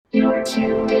You're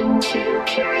tuned into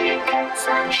Curated Cuts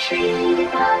on Shady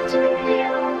Pines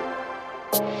Radio.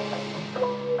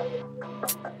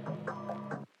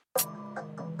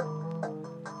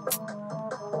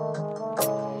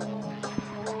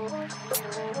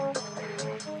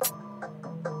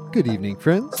 Good evening,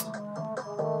 friends,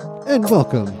 and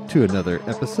welcome to another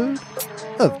episode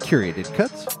of Curated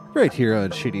Cuts right here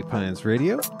on Shady Pines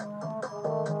Radio.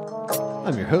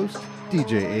 I'm your host,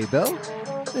 DJ Abel,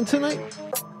 and tonight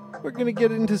we're going to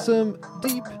get into some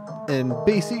deep and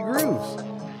bassy grooves.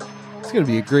 It's going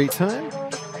to be a great time.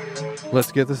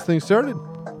 Let's get this thing started.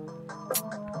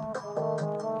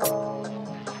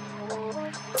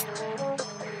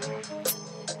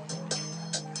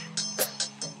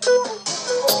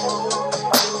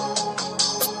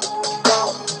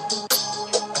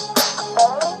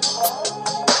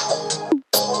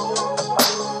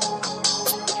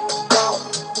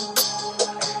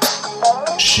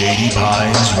 Shady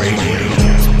Pines Radio.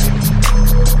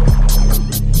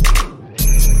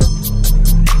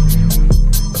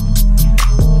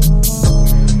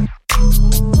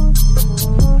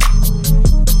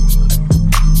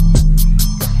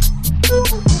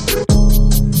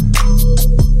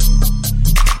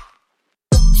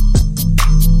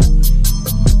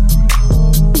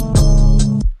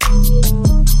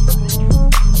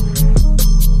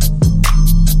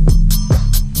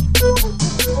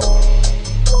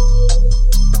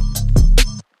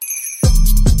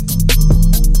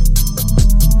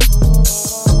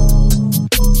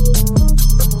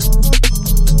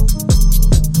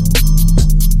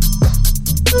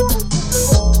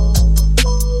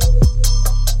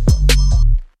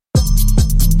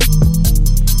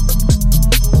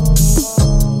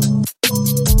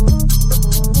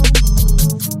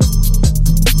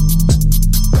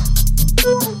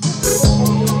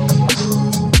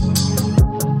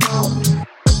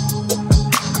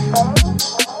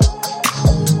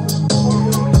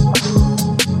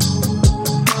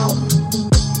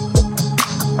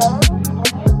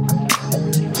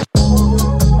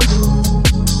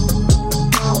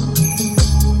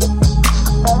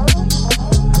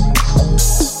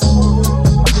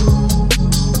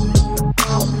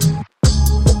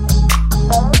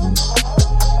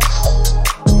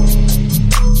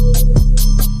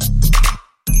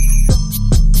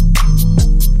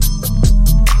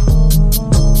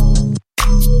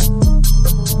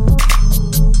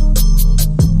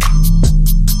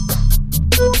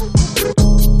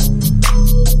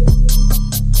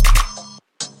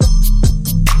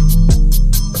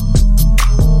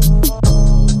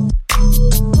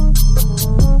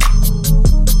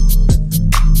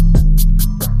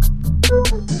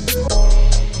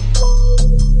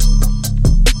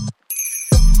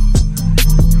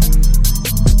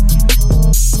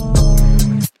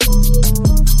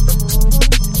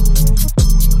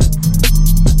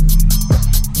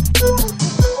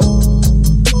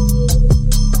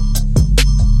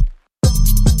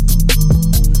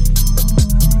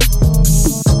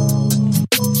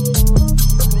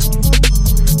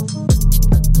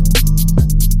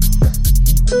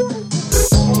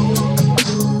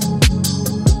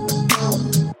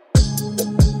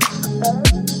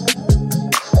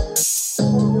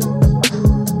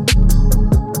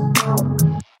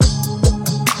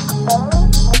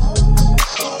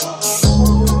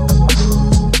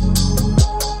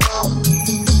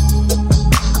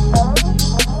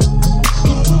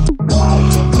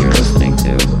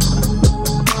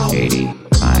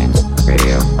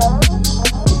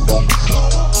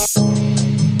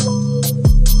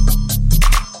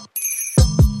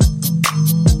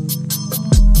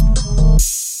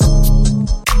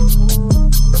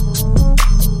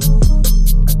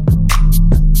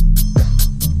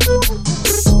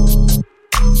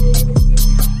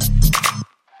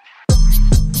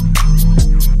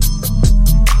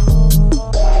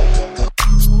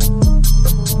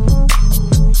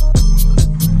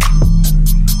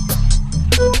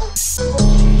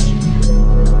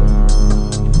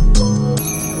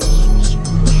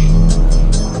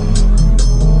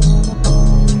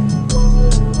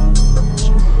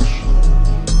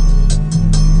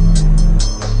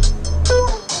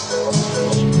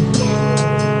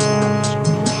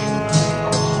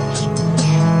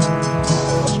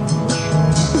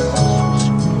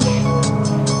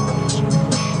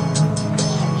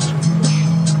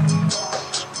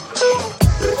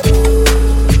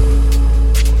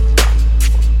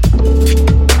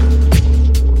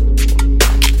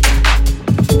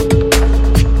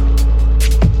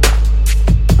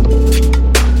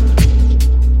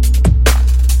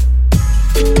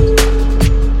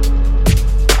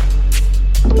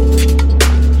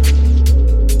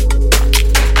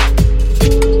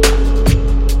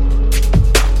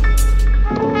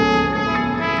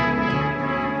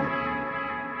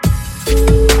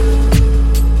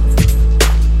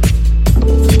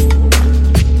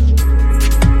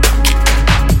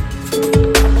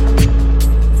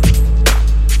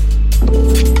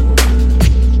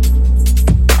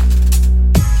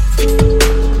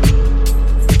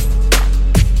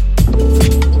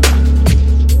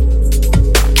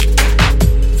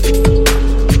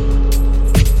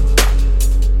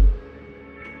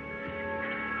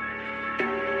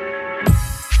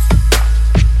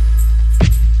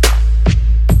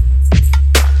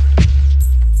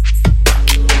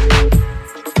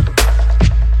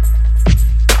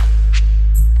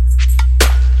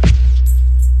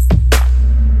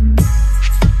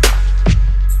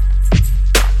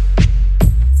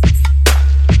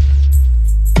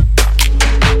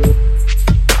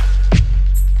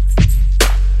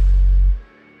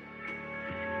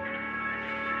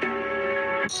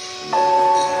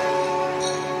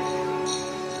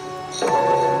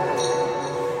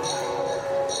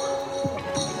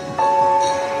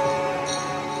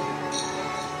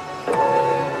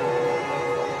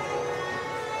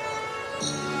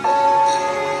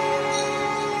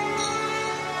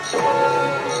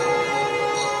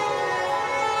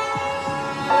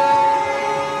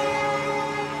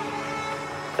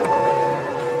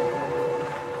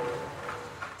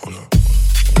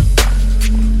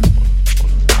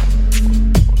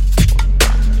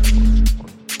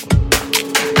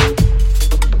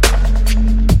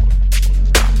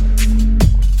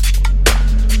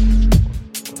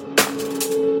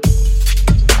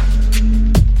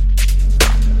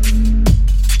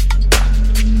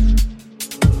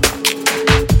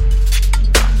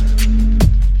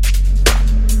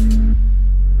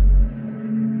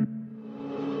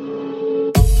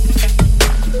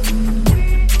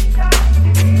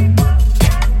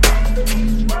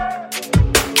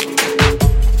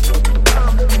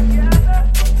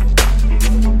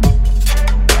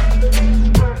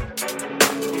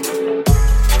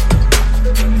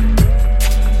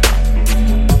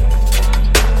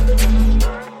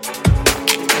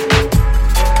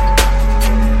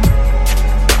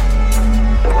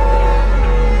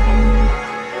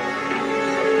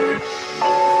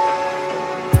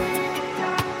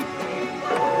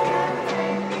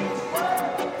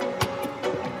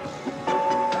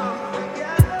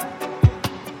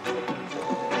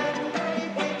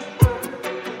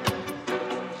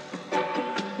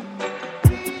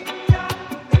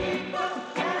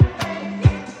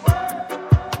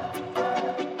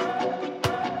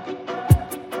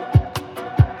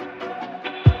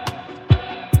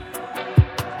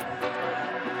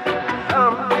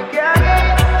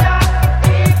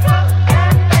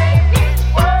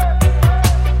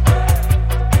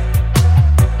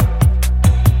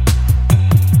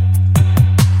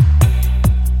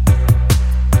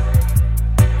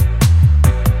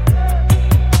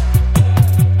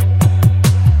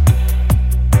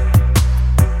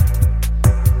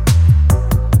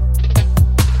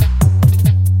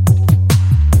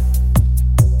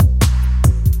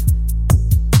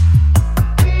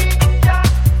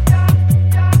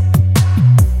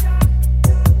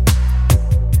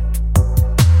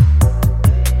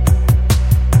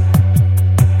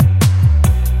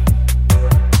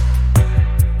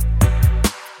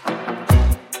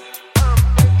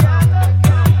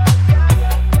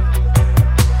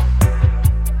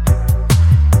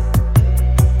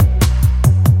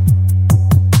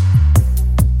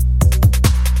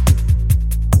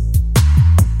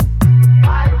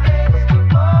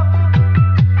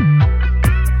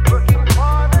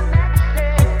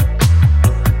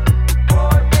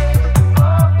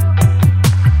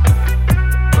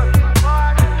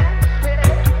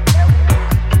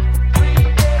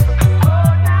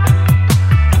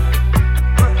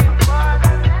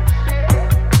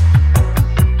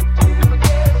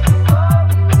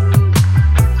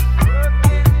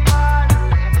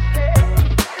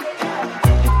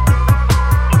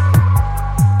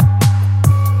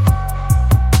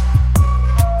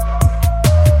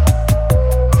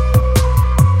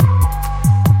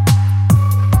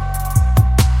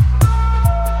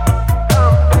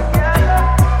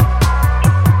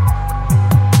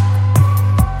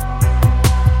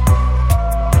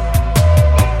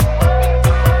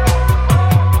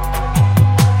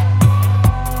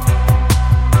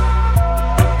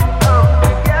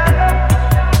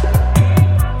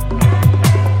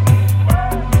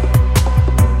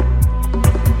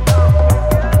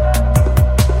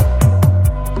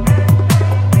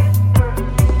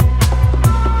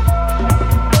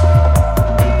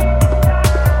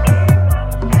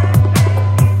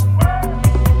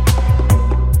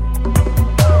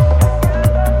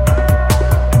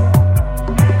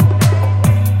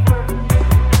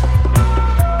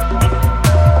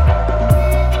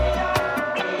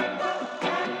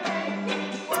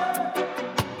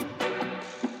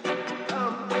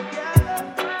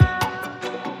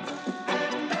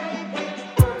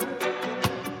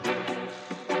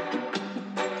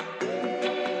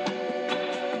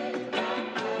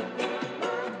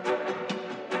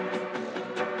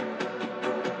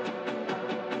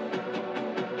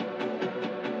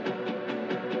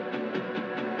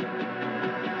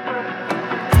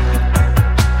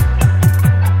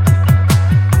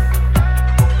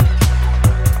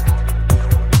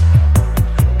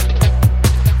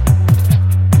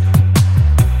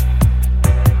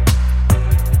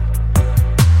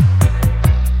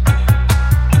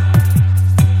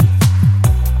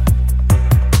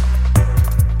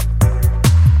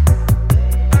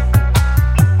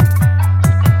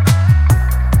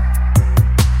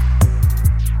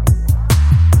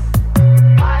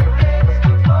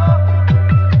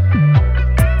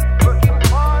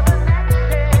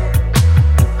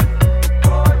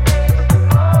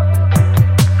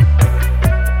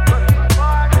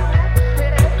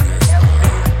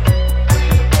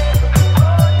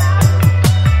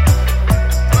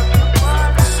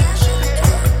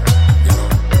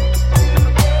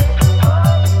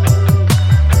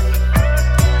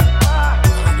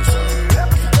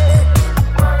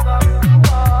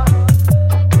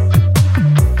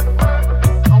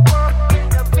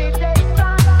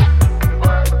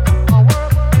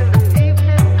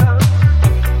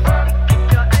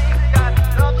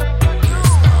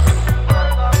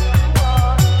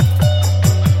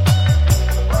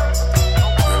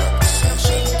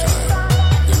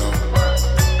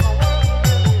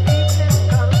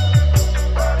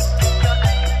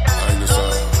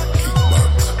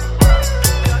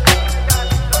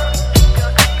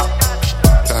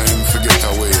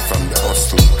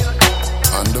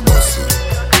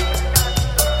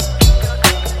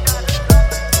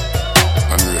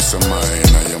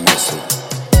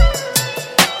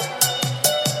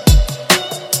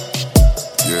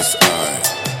 Yes, I.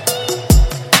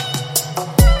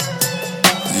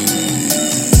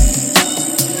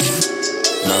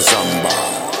 Nazamba.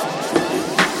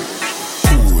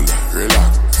 Cool,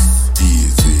 relax,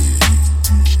 easy.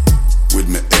 With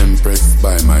me Empress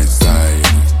by my side.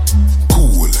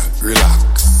 Cool,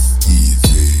 relax,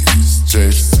 easy.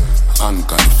 Stress and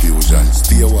confusion,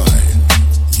 stay wide.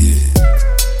 Yeah.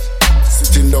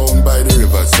 Sitting down by the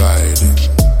riverside.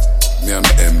 Me and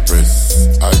my Empress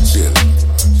are chill.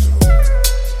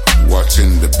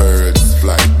 Watching the birds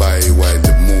fly by while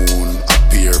the moon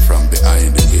appear from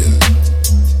behind the hill.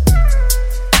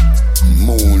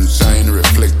 Moonshine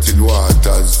reflected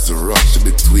waters rush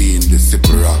between the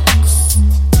sippy rocks.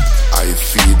 I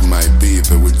feed my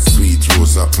baby with sweet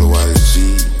rose apple while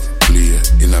she play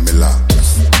in a me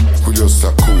laps. We just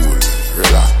a cool,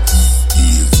 relax,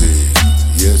 easy.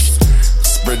 Yes,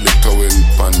 spread the towel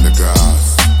on the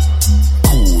grass.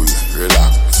 Cool,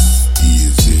 relax,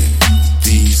 easy.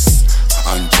 Peace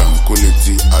and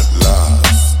tranquility at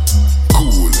last.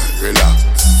 Cool,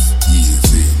 relax,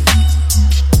 easy.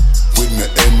 With me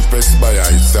Empress by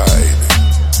my side.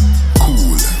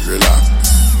 Cool, relax,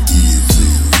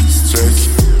 easy. Stress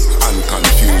and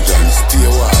confusion stay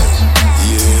wide.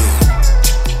 Yeah.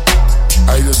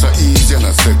 I just a easy and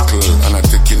a circle and a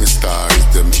taking the stars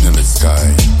them in the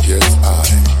sky. Yes, I.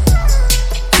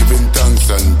 Giving thanks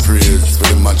and praise for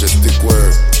the majestic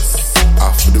works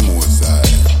of the Most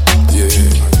High. Yeah.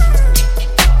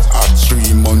 At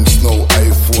 3 months now,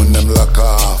 iPhone them lock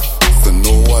off, so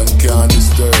no one can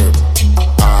disturb.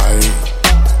 I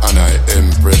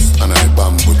Empress and I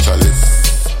bamboo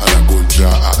chalice and a good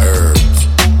jar of herbs.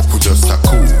 Who just a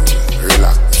cool,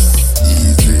 relax,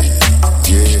 easy.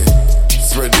 Yeah.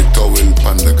 Spread the towel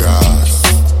on the grass.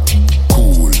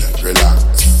 Cool,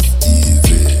 relax,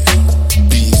 easy.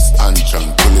 Peace and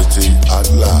tranquility at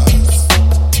last.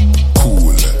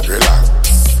 Cool, relax,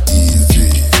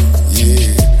 easy.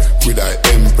 Yeah, with I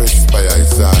Empress by my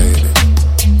side.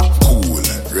 Cool,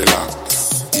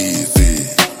 relax, easy.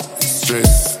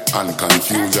 Stress and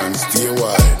confusion stay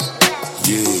wide.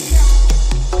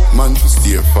 Yeah, man to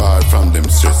stay far from them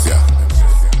stress, yeah.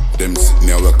 Them sit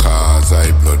near we cause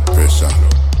high blood pressure.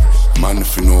 Man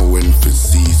fi know when fi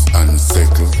cease and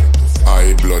settle.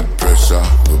 High blood pressure,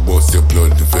 we bust your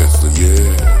blood vessel,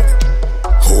 yeah.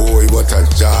 Oh, what a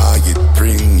joy it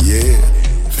bring, yeah.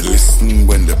 Fi listen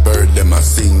when the bird them a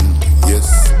sing,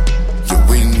 yes. The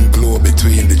wind blow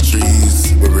between the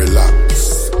trees, we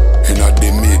relax. In a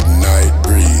the midnight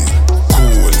breeze.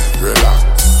 Cool,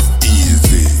 relax,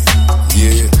 easy,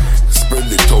 yeah. Spread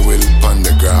the towel on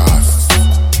the grass.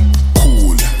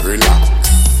 Cool, relax,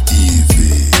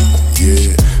 easy,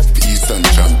 yeah. Peace and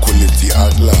tranquility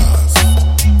at last.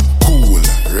 Cool,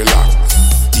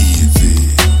 relax,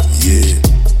 easy, yeah.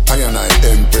 I and I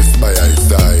Empress by my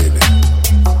side.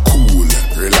 Cool,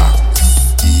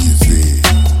 relax, easy.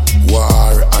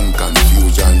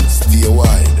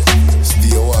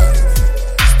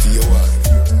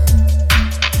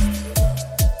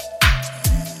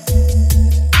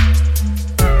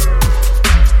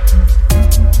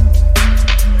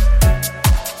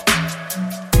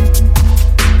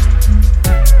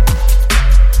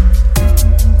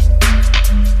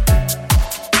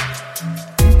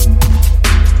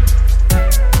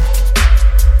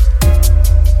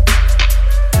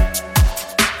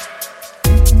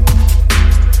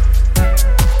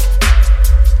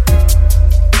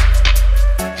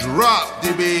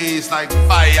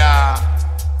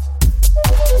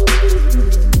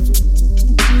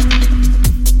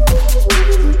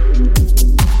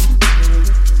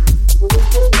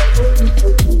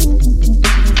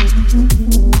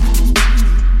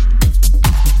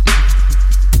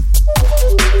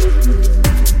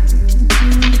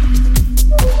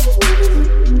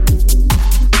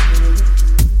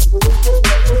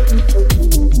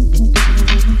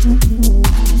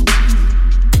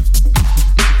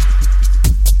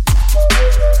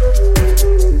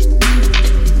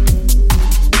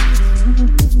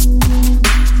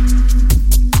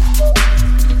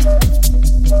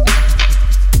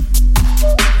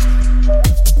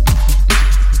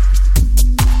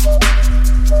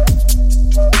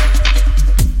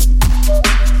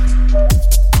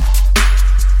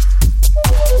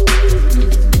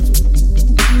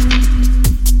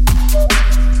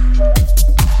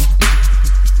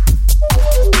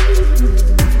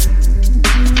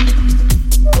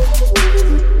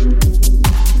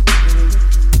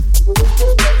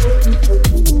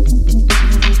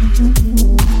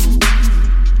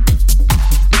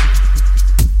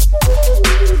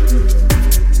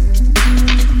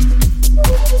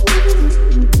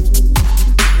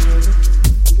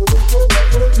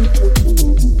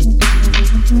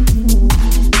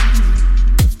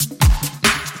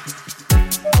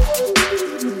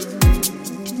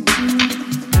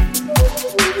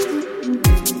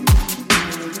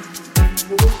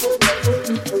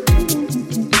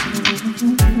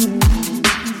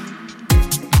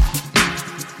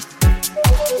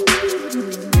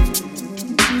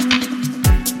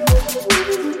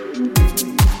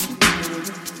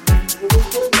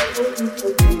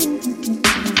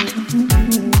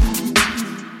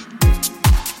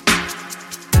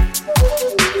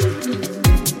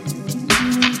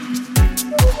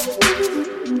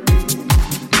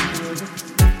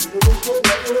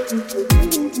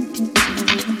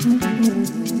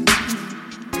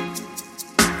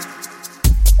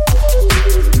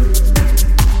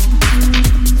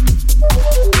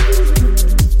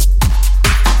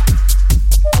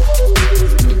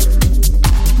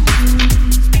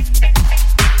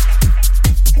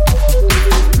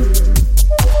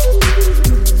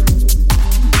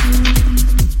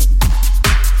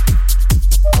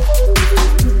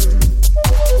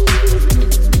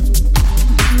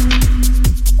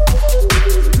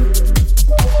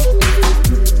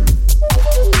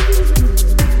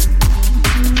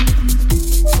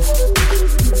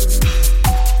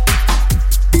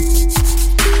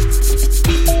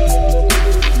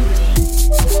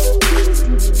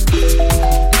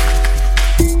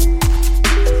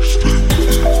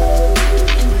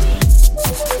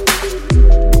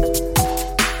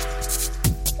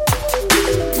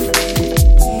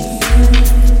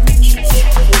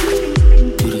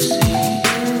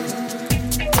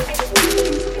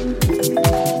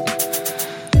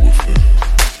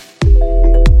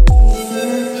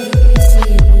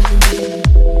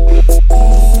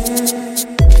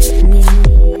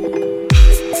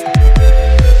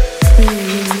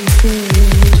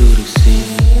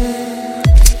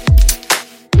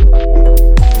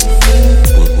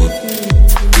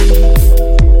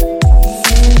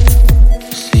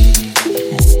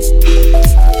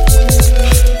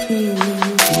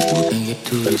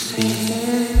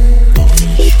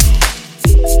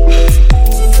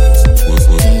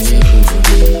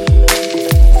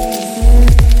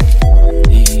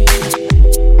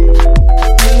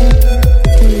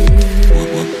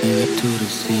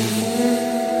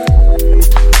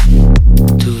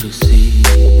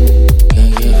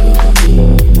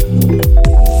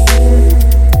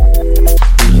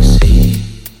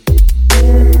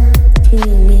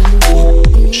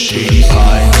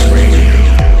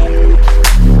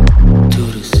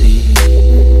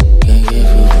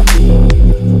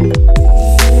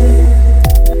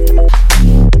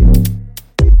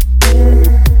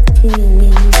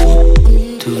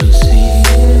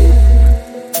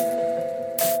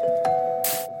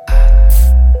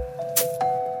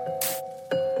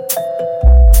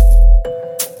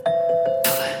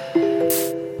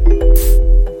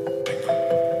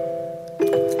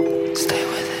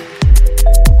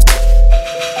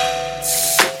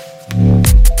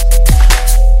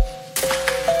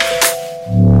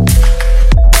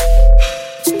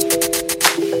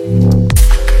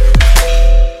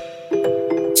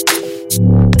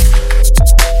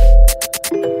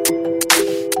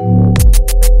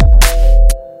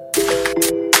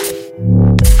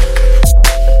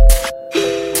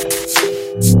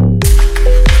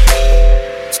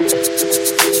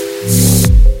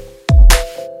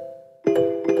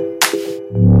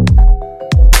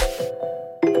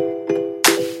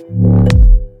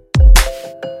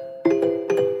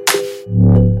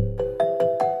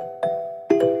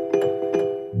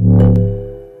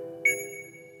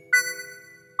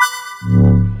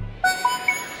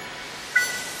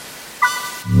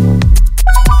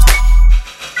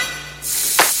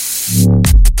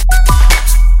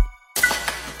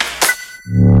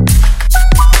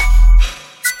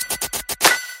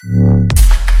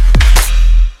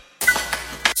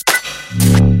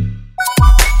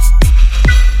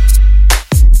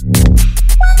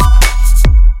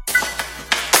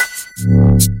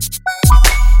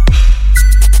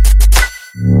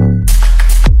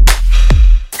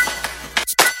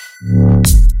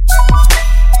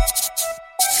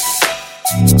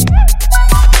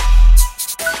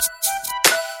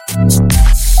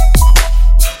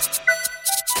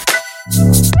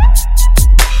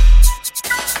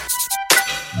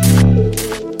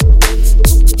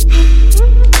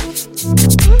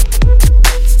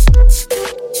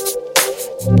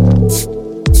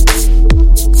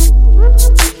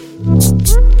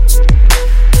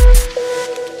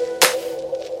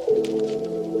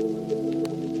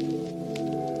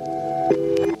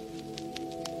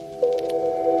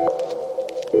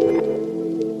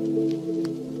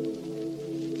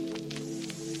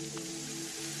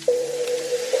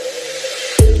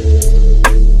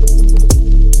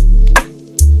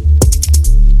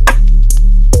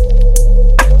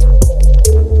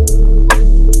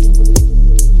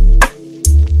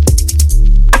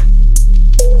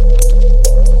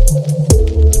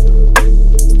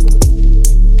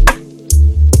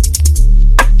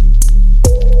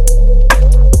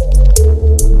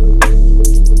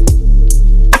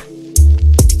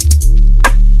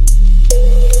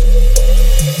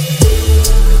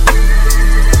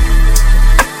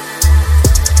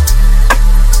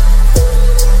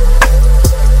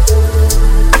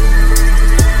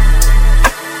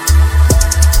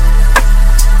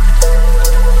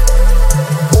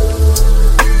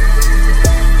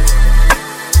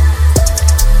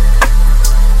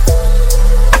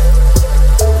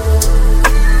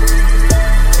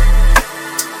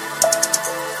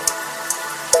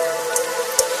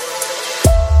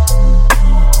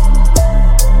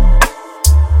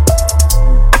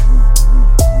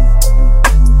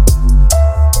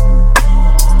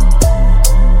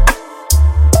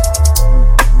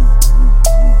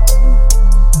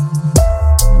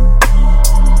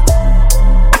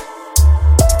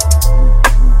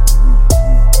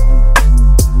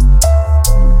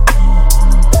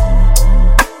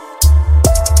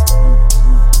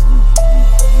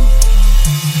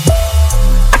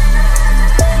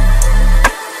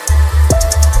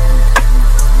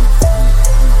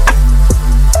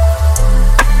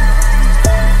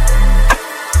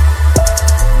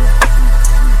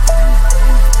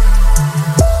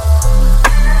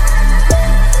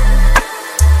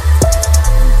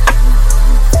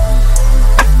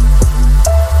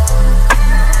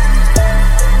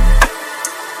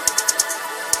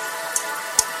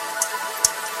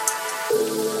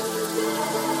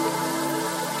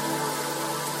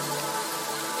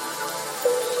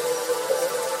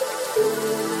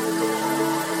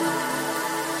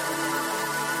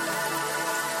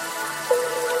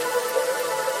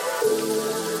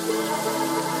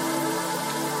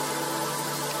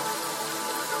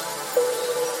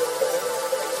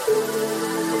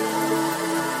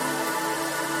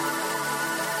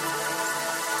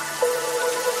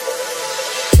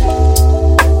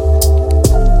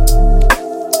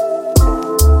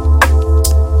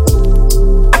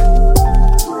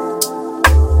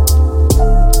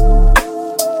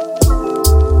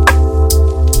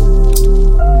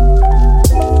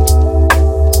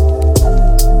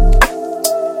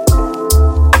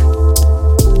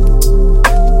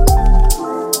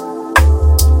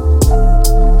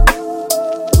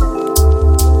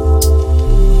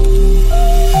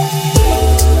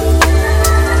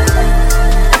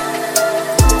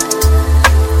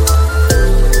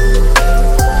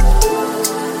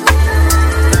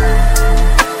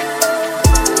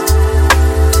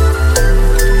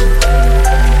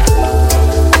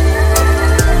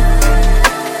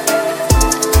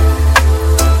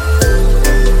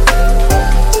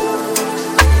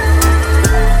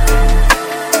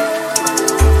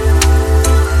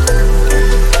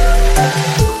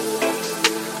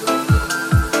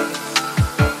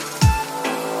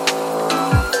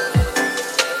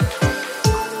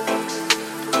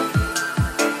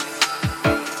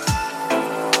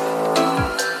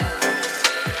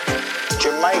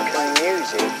 Jamaican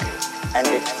music and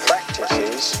its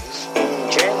practices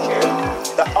engendered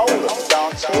the whole of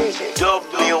dance music. Dub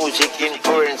music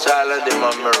influence all of them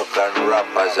American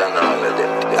rappers and all of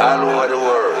them, all over the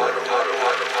world.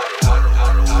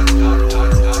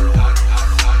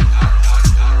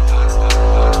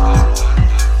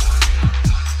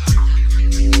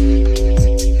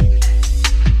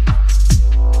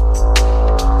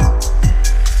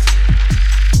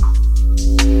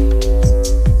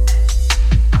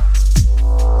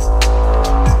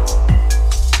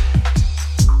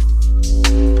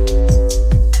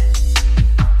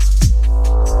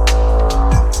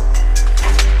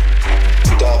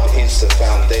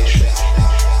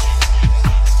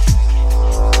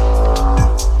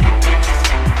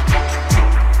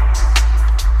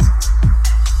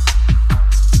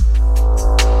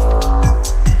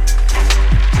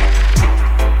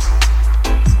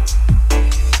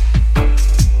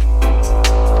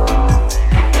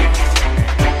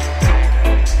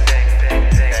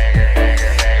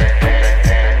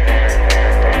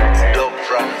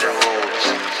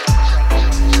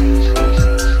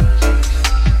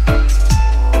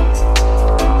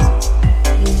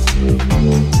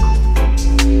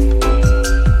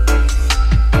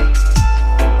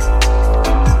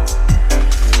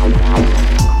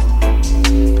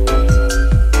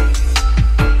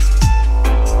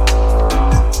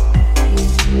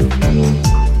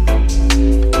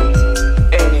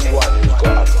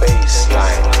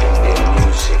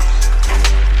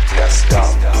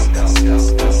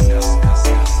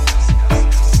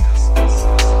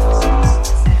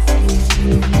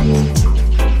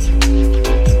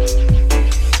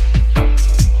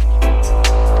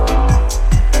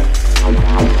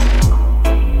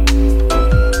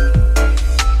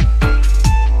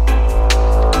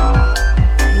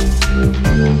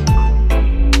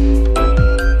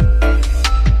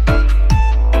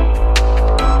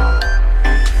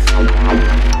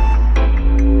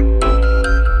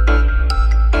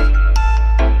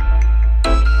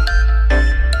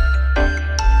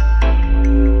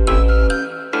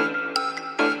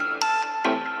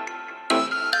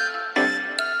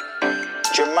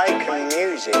 Jamaican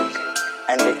music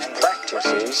and its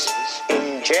practices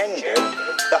engendered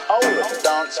the whole of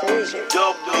dance music.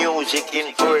 Dub music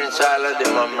influence all of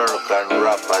them American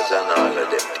rappers and all of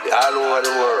them, all over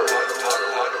the world.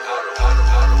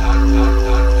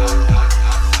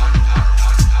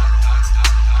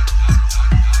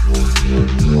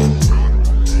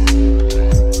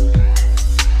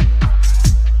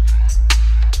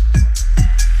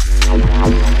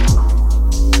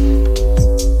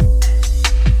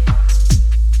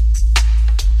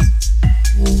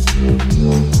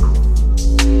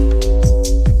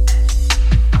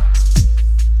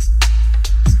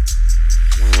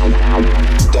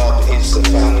 Dub is the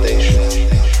foundation.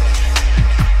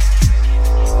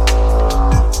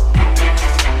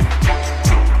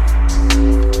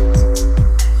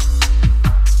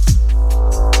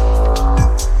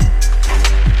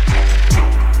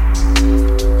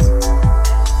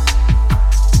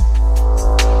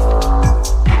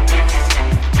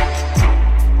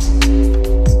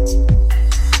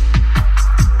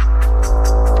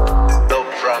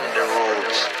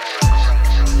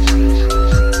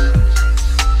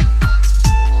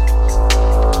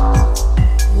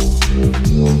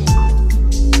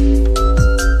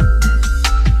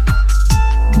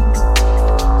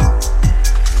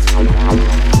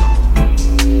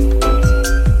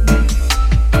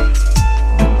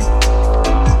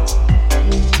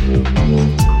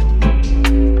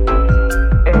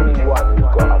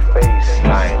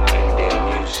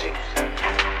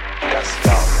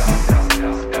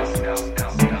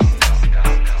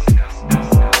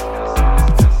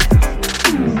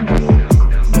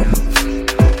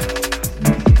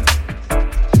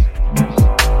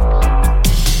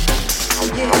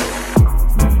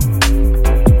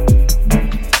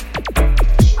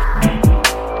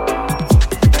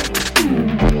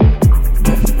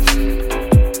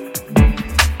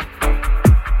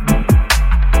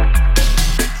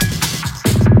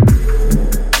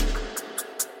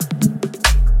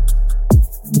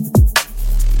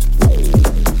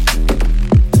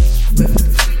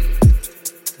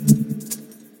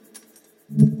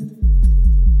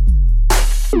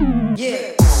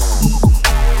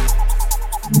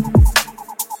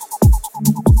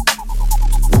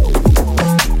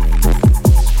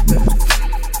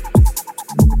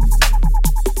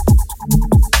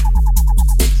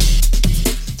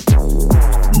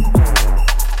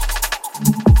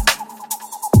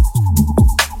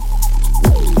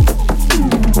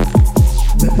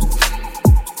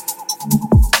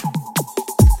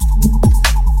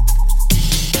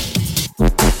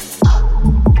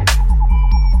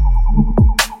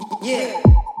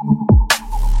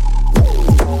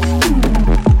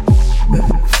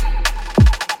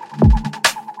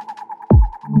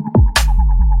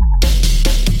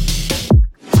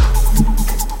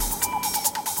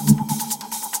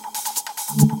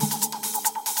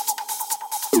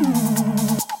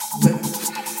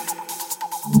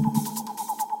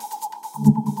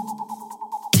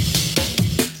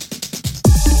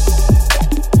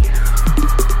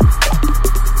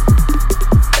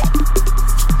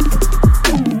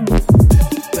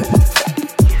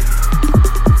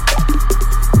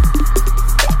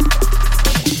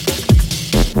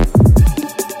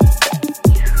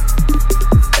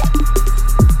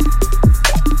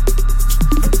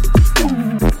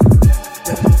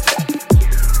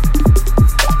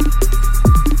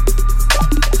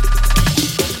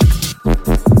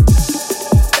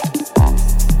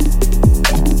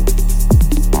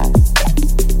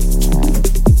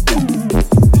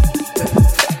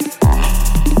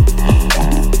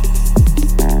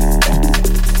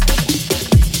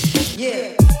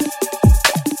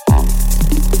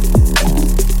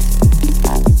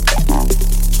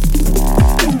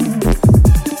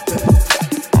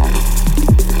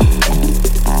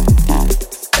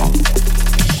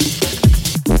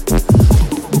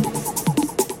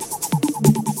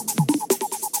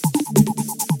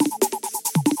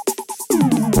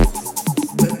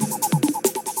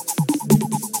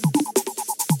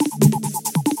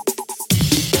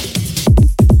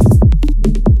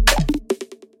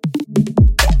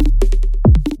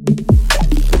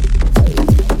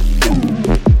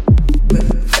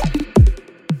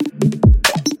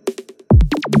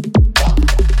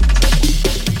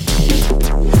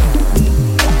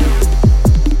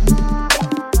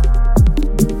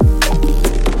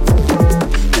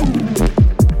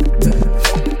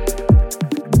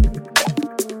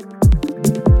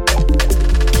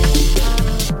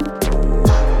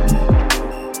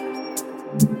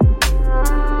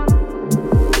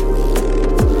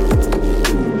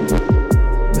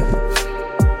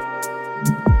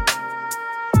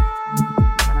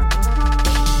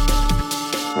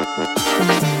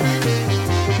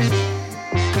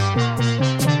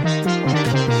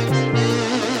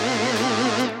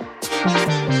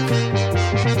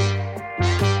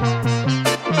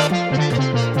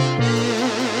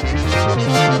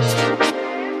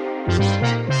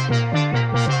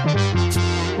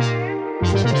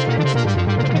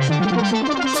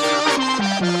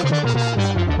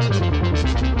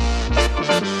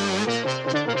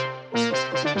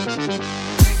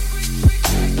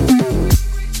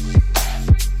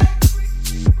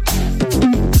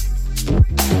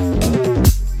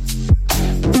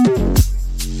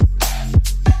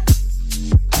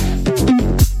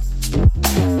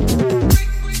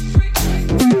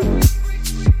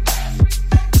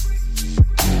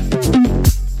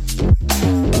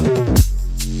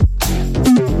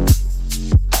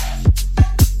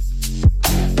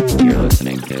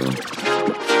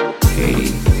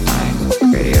 Shady Pines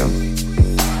Radio.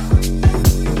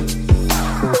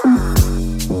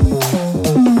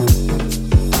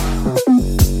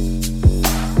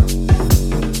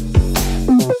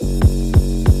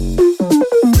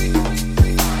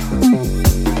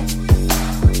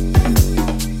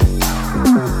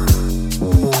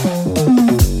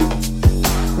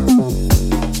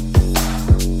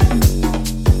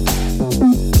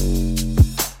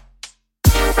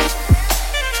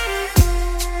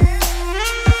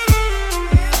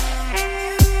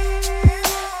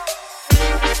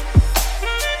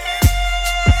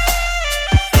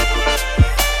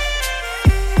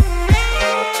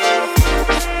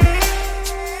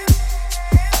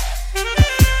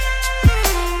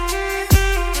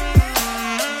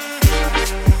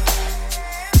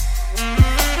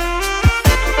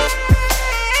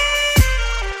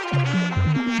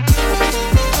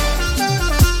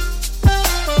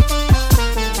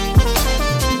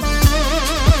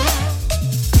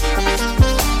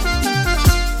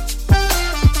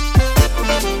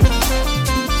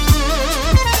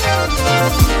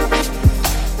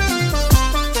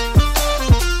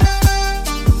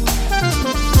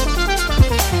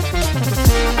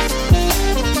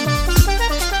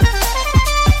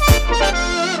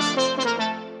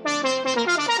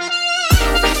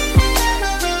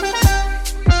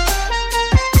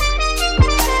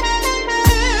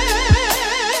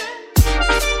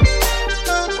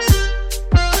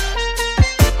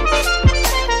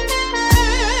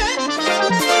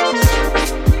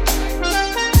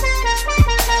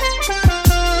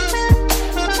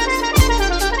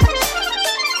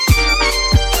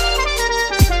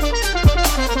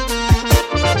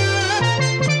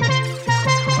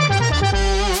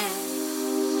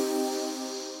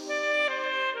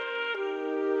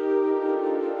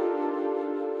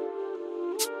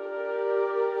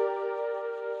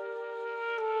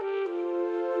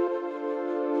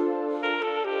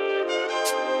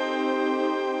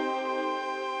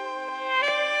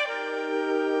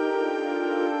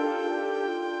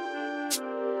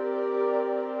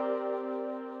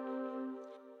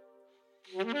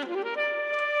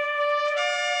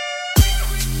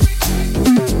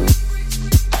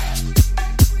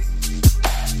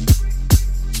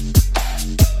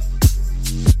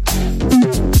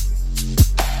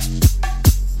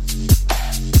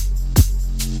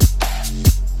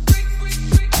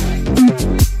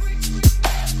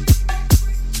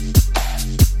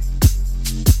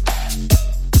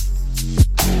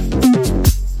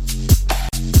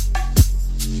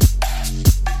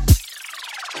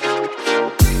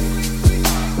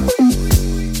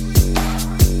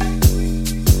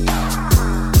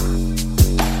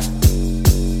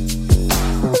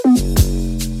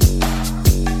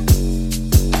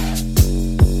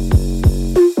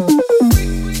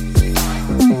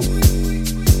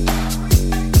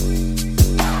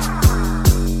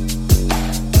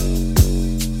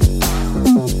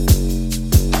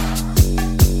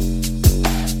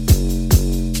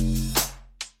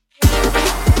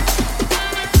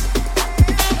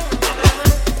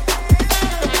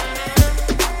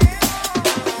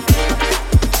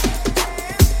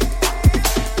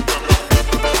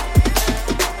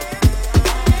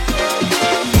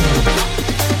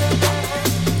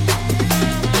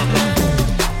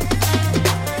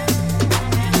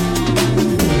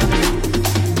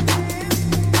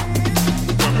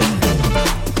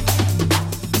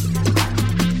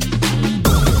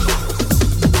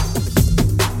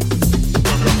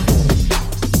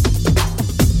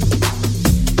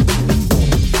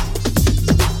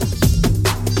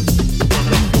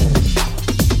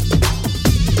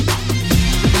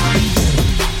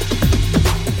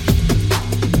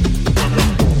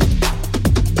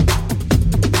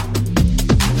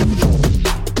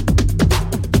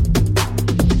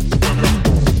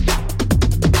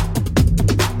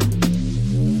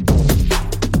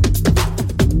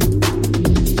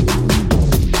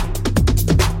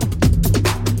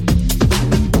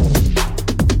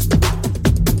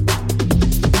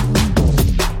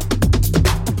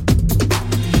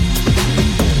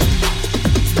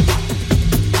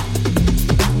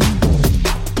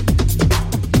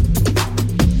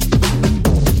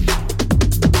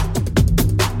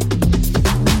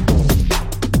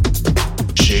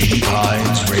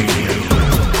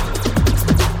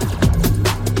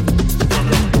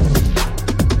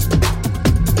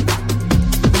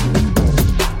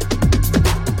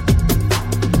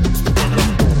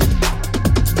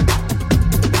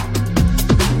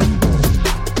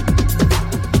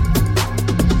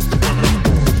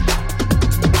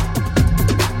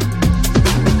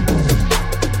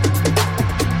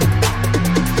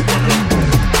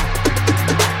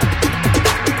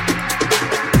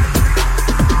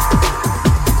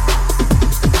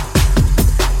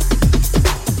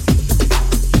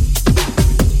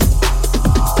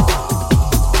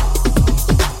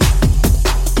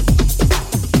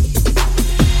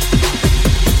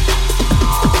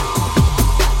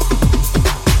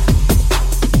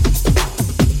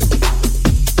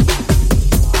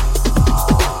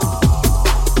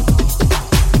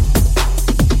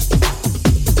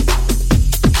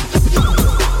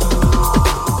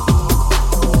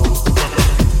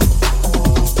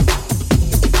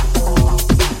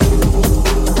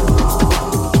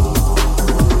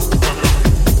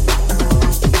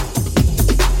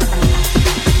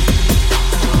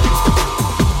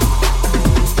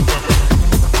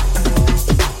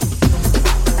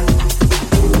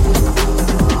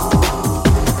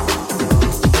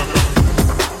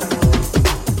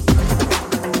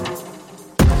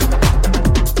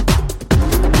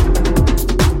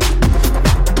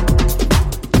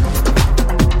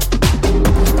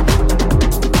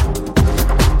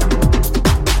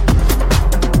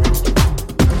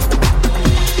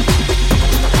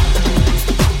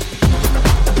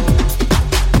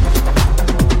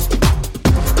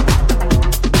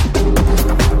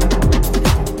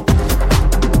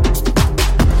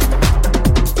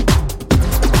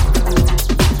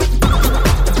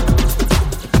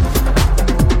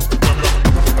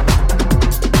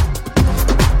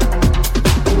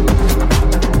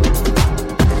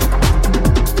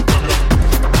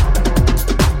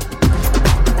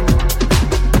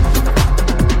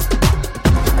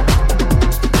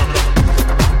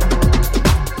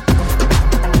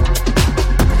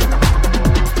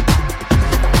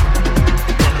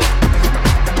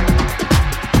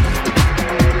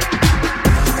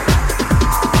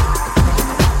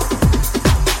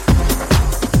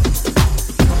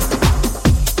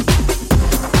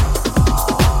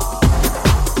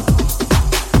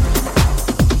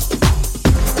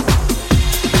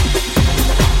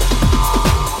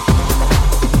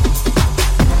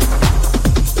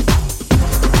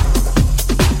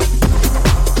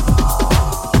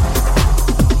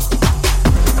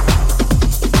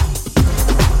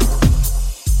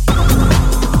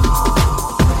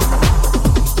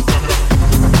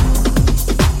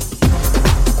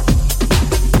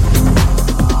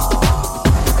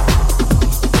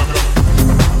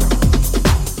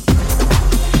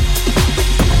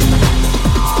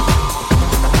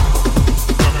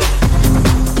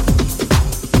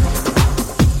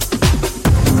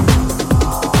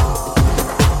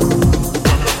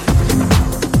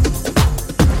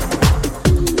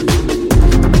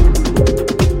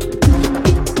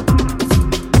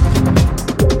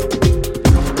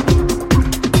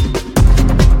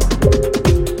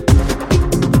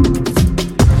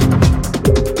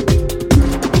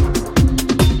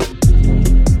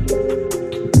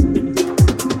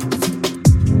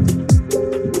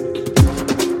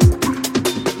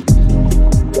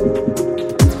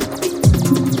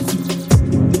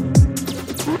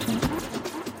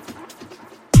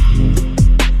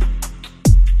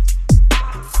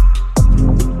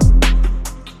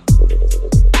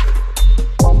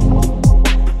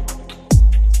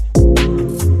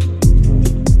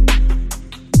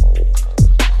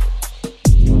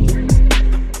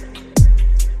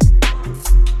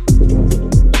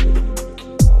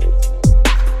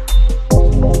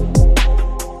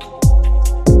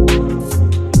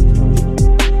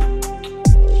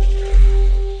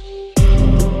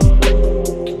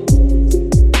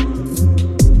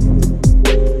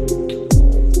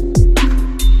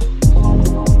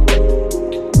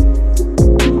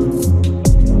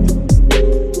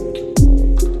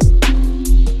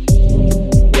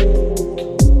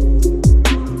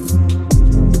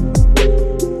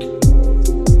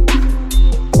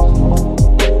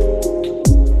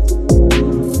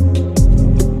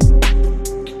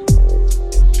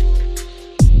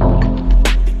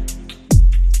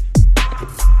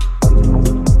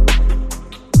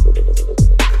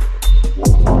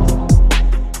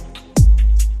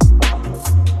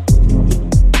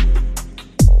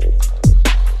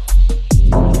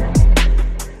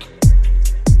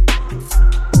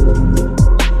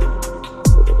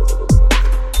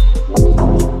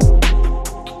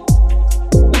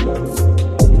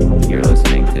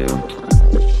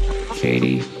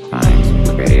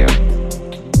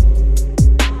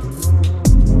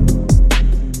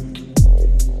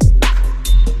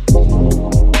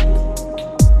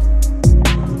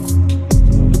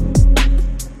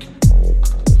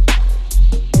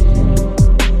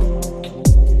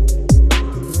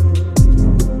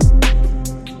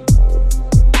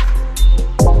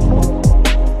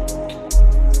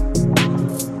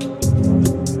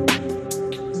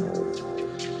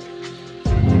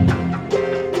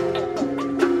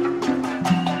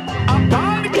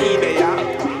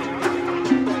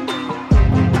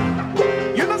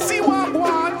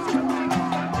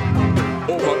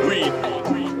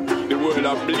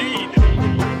 a bleed.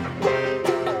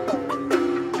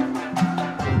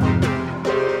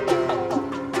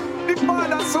 The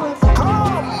father soon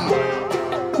come.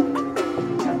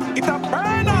 It a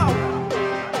burn up.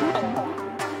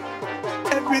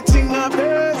 Everything a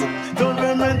burn.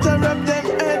 Government a rob them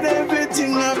and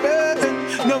everything a burn.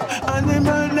 No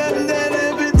animal them dead,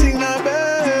 everything a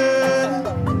burn.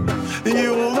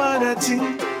 Humanity,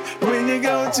 when you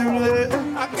go to learn,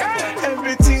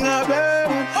 everything a burn.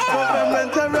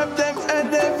 Government a rob them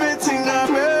and everything a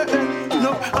burn.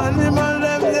 No animal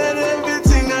them dead,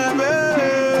 everything a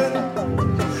burn.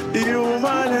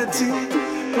 Humanity,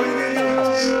 when you go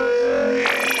to learn.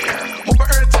 Mother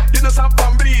Earth, you know some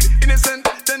bomb bleed. Innocent,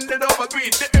 then dead over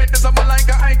greed. The earth is a man like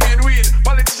a high-grade weed.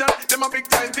 Politician, them a big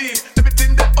time thief.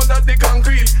 Everything that under the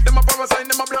concrete. Them a parasite,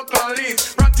 them a blood clot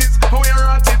leads. Practice, how you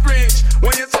ratted range.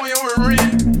 When you saw you were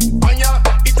real. And ya,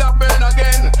 it a burn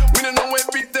again. We don't know if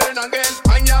it turn again.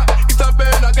 And ya, it a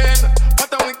burn again.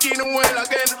 But we keep the well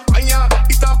again. And ya,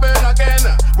 it a burn again.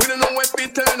 We don't know if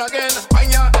it turn again.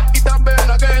 And ya, it a burn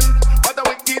again. But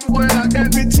we keep the well again.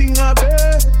 Everything a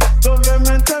burn.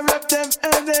 Government a rap them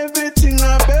and everything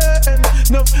a burn.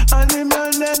 No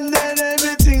animal them dead,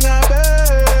 everything a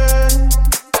burn.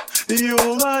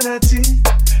 Humanity,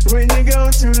 when you go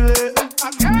to learn,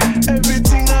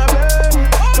 everything a burn.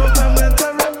 Government a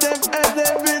rap them and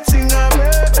everything a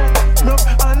burn. No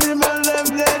animal them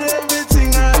dead,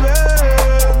 everything a burn.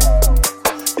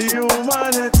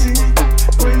 Humanity,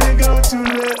 when you go to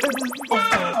learn.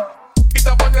 It's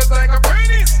a bunch like a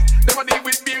furnace. Them a deal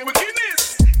with being wickedness.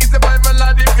 It's survival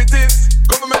of the fittest.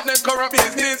 Government them corrupt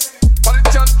business.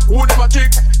 Politicians who them a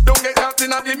trick. Don't get caught in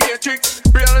the matrix.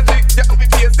 Reality, you have to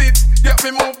face it. You have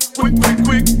to move quick, quick,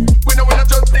 quick. We know we're not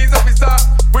just these officer.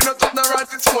 We're not just the right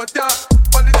smoker.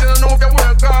 Politicians know if you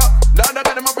work hard. Lord, I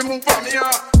got them up and move from here.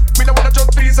 We know we're not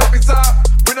just police officer.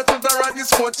 We're not just the right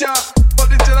smoker.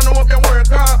 Politicians know if you work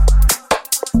hard.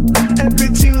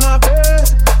 Everything a burn.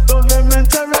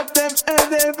 Government a rob them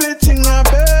and everything a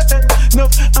burn. No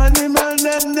animal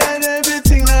them dead,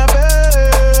 everything a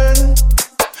burn.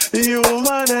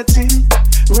 Humanity,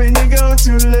 when you go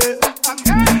to learn,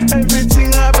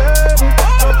 everything a burn.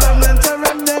 Government a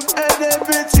rob them and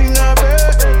everything a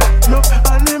burn. No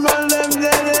animal them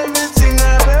dead, everything a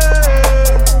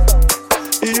burn.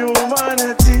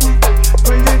 Humanity,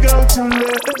 when you go to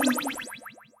learn,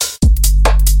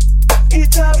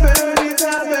 it a burn, it a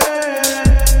burn.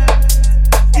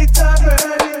 It a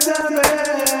burn, it a burn.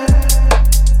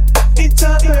 It a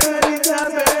burn, it a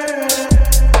burn.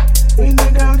 When you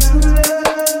go to love,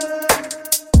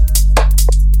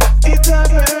 it a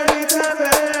burn, it a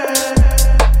burn.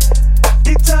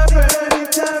 It a burn,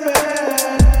 it a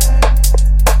burn.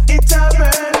 It a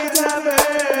burn, it a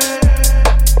burn.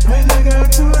 When you go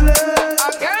to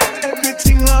love,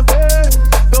 everything a burn.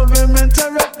 Government a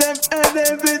rob them and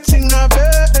everything a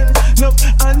burn. No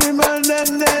animal them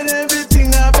dead, everything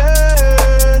a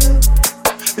burn.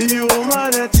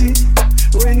 Humanity,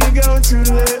 when you go to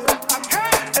love,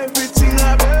 everything a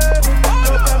burn.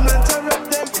 Government a rob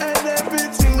them and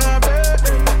everything a burn.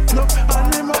 No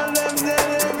animal them dead,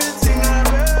 everything a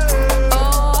burn.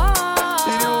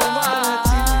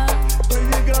 Humanity, when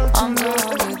you go to love.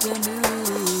 With the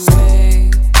new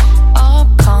way. Up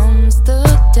comes the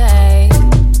day.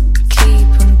 Keep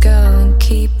 'em going,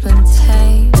 keep 'em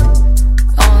tame.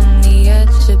 On the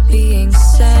edge of being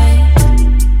sane.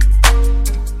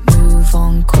 Move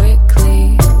on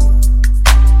quickly.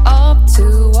 Up to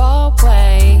our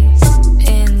ways.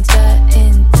 In debt,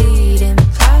 indeed, in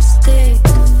plastic,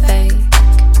 fake.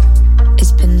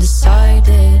 It's been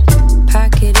decided.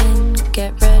 Pack it in,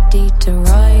 get ready to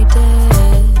ride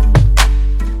it.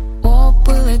 What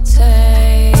will it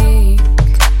take?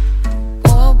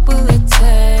 What will it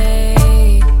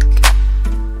take?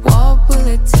 What will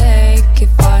it take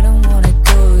if I don't wanna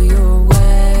go your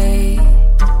way?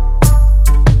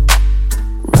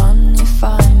 Run if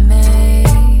I may,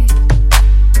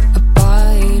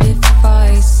 abide if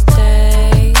I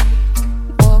stay.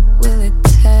 What will it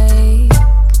take?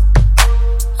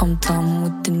 I'm done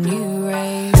with the new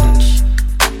rage.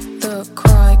 The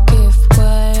cry give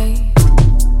way.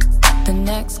 The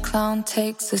next clown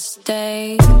takes the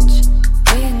stage.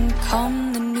 In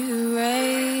come the new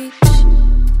rage.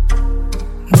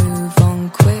 Move on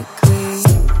quickly.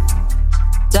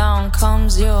 Down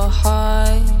comes your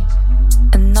high.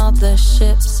 Another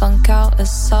ship sunk out of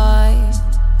sight.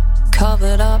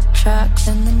 Covered up tracks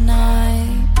in the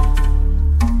night.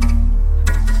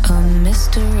 A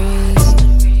mystery.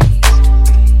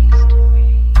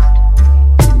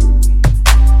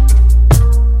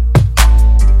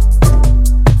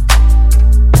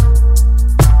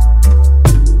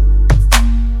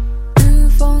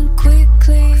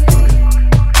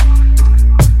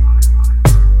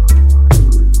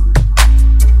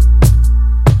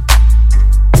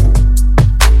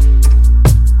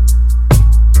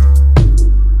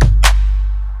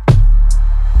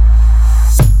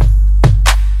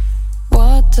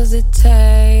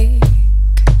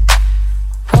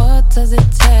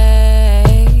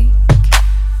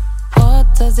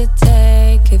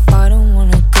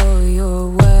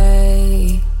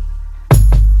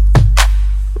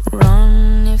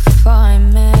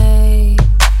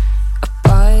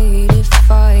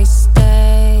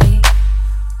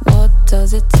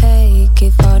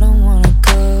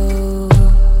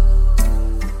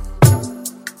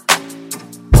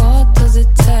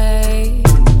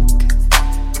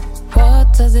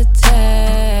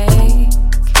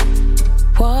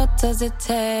 does it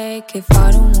take if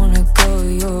I don't wanna go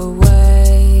your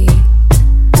way?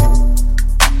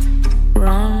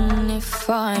 Run if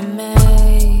I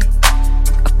may,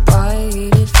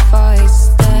 abide if I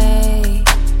stay.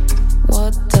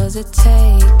 What does it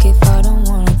take if I don't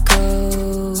wanna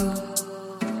go?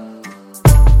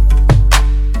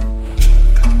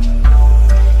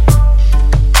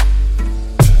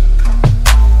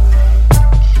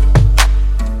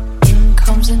 In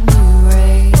comes a new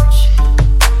rage.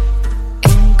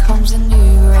 In comes a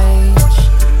new rage.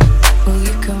 Well,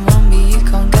 you can run but you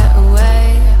can't get away,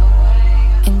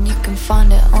 and you can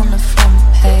find it on the front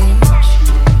page.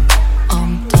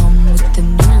 I'm done with the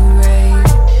new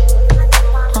rage.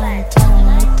 I'm done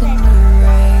with the new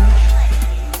rage.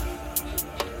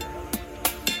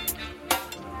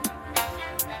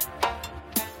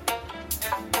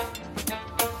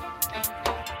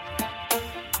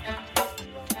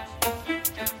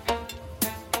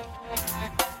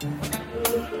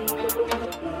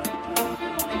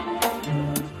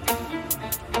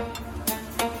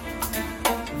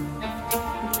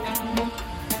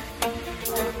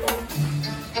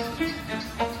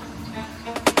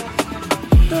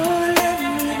 Don't let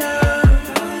me down.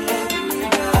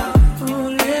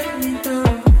 Don't let me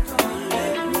down.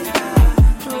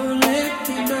 Don't let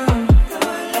me down. Don't let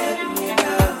me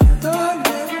down. Don't let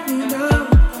me down.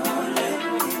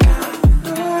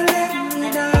 Don't let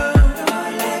me down. Don't let me down.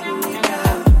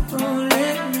 Don't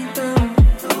let me down.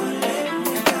 Don't let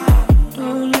me down.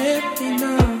 Don't let me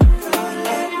down. Don't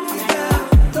let me down.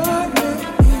 Don't let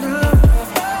me down.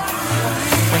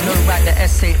 When no write the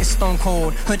essay, it's stone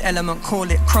cold. Hood element, call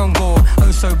it chrome gold.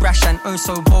 Oh so brash and oh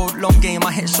so bold. Long game,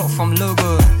 I hit shot from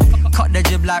logo. Cut the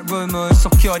jib like Romo.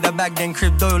 Secure the bag, then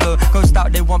crib dolo. Ghost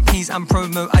out, they want peace and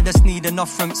promo. I just need enough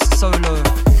from solo.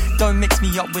 Don't mix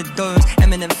me up with those.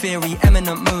 Eminent theory,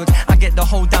 eminent mode. I get the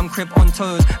whole damn crib on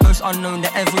toes. Most unknown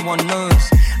that everyone knows.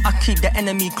 I keep the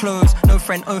enemy close. No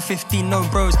friend, 015, no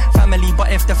bros. Family,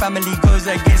 but if the family goes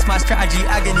against my strategy,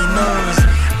 agony knows.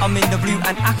 I'm in the blue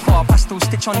and aqua. Pastel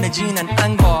stitch on the jean and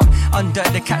anger. Under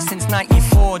the cat since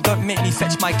 94. Don't make me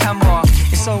fetch my camera.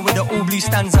 It's all with the all blue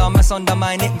stanza. Mass under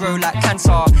mine, it grow like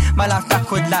cancer. My life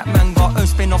backward like manga. Oh,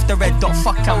 spin off the red dot,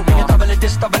 fuck out. Bring a double of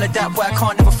this, double of that. Boy, I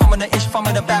can't never thumb on the ish, thumb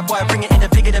on the bad boy. Bring it in the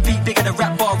bigger the beat, bigger the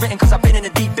rap bar. Written cause I've been in the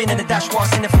deep, been in the dash war.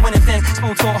 Seen it for winning things.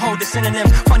 Small talk, hold the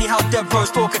synonyms. Funny how dead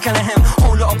bros talk, killing him.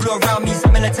 Whole lot of blue around me,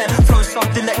 some militant. Flow so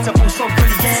delectable, so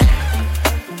brilliant.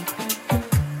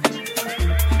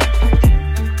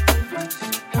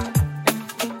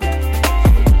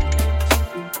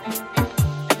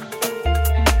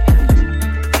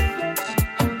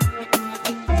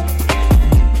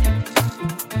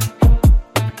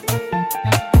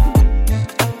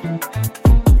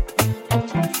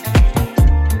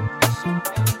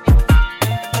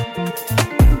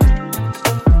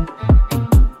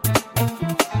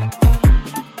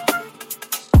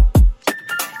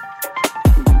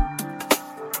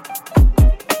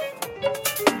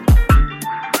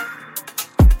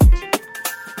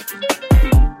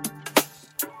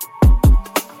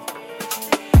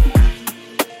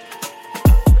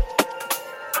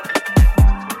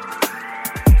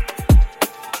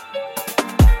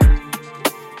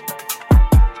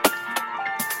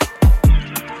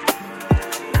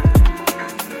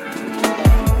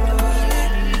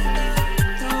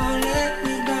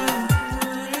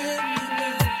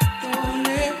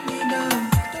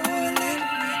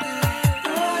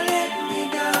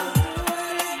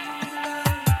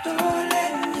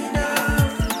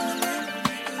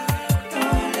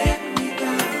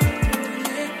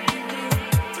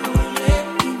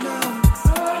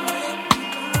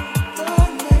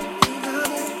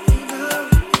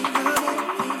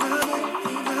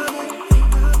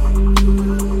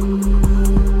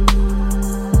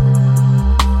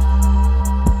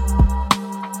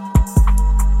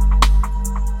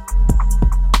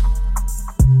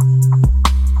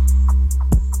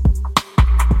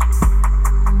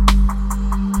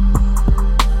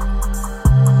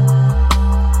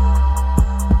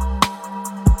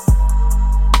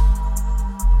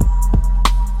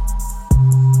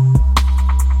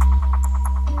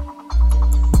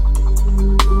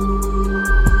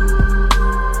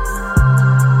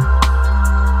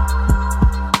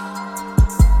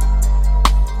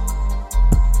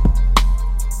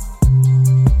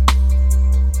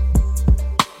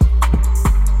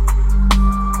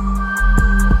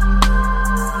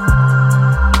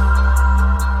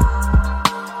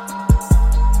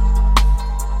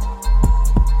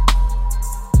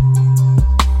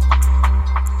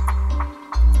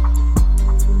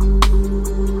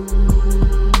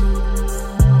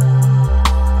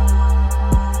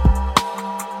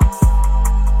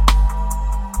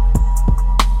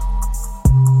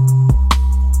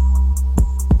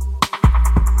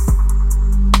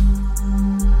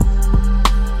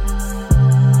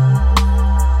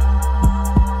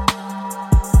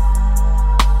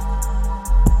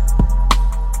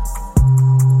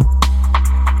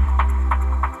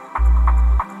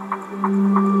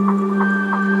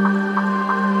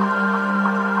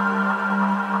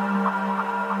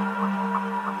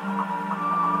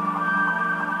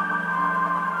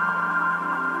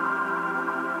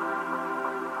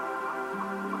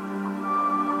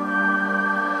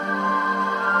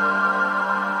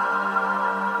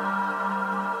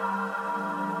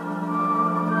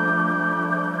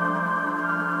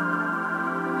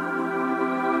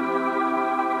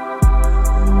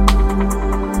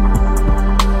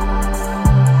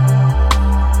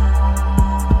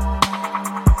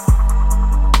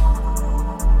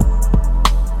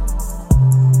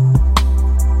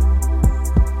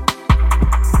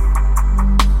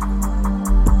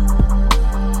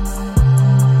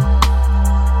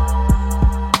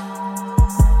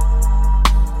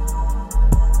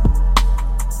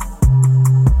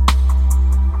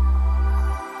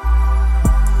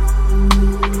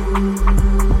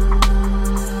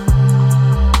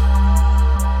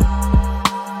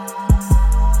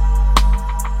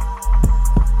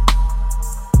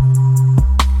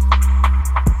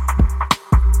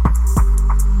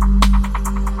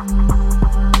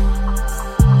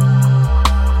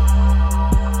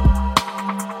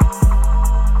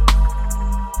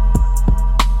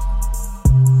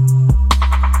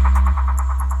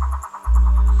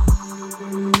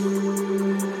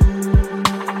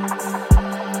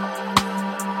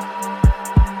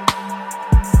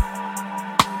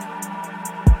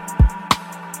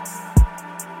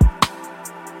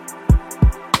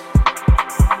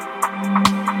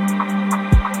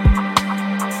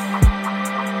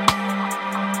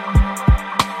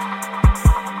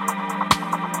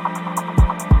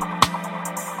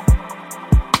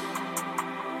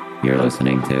 You're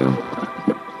listening to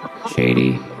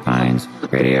Shady Pines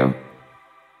Radio.